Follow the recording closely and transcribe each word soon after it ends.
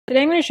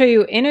Today I'm going to show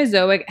you in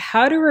Ezoic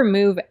how to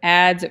remove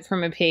ads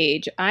from a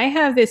page. I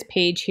have this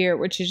page here,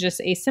 which is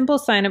just a simple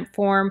sign up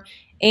form,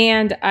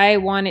 and I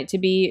want it to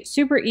be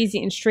super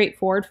easy and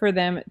straightforward for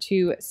them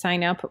to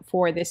sign up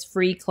for this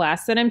free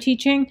class that I'm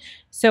teaching.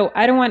 So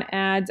I don't want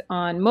ads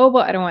on mobile.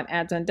 I don't want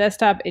ads on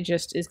desktop. It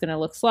just is going to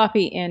look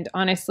sloppy. And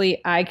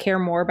honestly, I care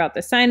more about the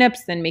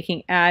signups than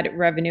making ad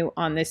revenue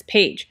on this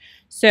page.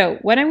 So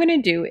what I'm going to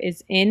do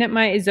is in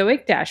my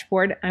Ezoic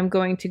dashboard, I'm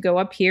going to go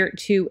up here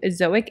to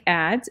Ezoic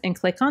ads and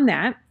click on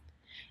that.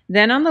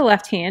 Then on the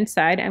left-hand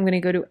side, I'm going to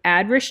go to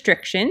ad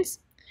restrictions.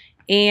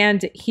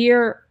 And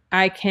here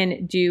I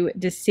can do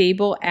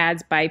disable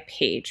ads by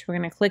page. We're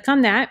going to click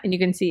on that, and you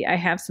can see I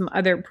have some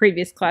other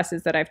previous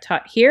classes that I've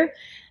taught here.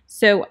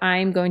 So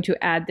I'm going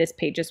to add this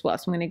page as well.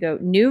 So I'm going to go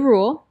new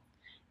rule.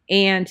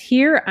 And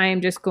here I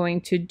am just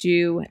going to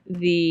do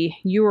the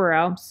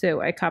URL.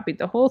 So I copied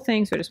the whole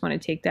thing, so I just want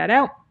to take that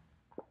out.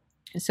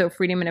 So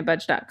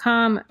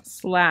freedominabudge.com/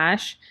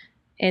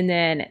 and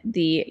then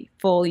the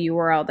full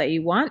URL that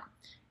you want.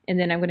 And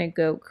then I'm going to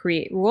go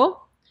create rule.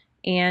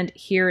 And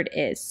here it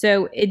is.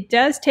 So it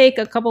does take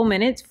a couple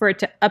minutes for it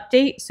to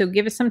update, so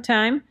give it some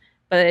time.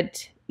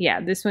 But yeah,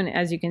 this one,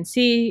 as you can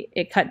see,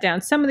 it cut down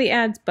some of the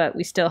ads, but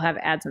we still have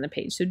ads on the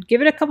page. So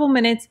give it a couple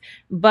minutes,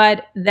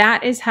 but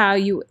that is how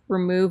you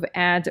remove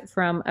ads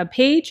from a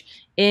page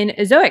in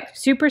Ezoic.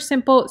 Super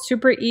simple,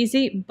 super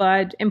easy,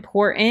 but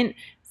important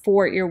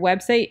for your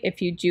website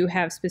if you do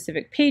have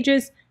specific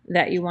pages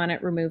that you want to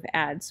remove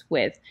ads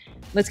with.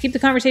 Let's keep the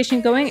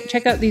conversation going.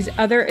 Check out these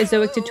other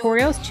Ezoic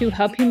tutorials to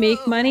help you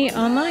make money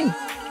online.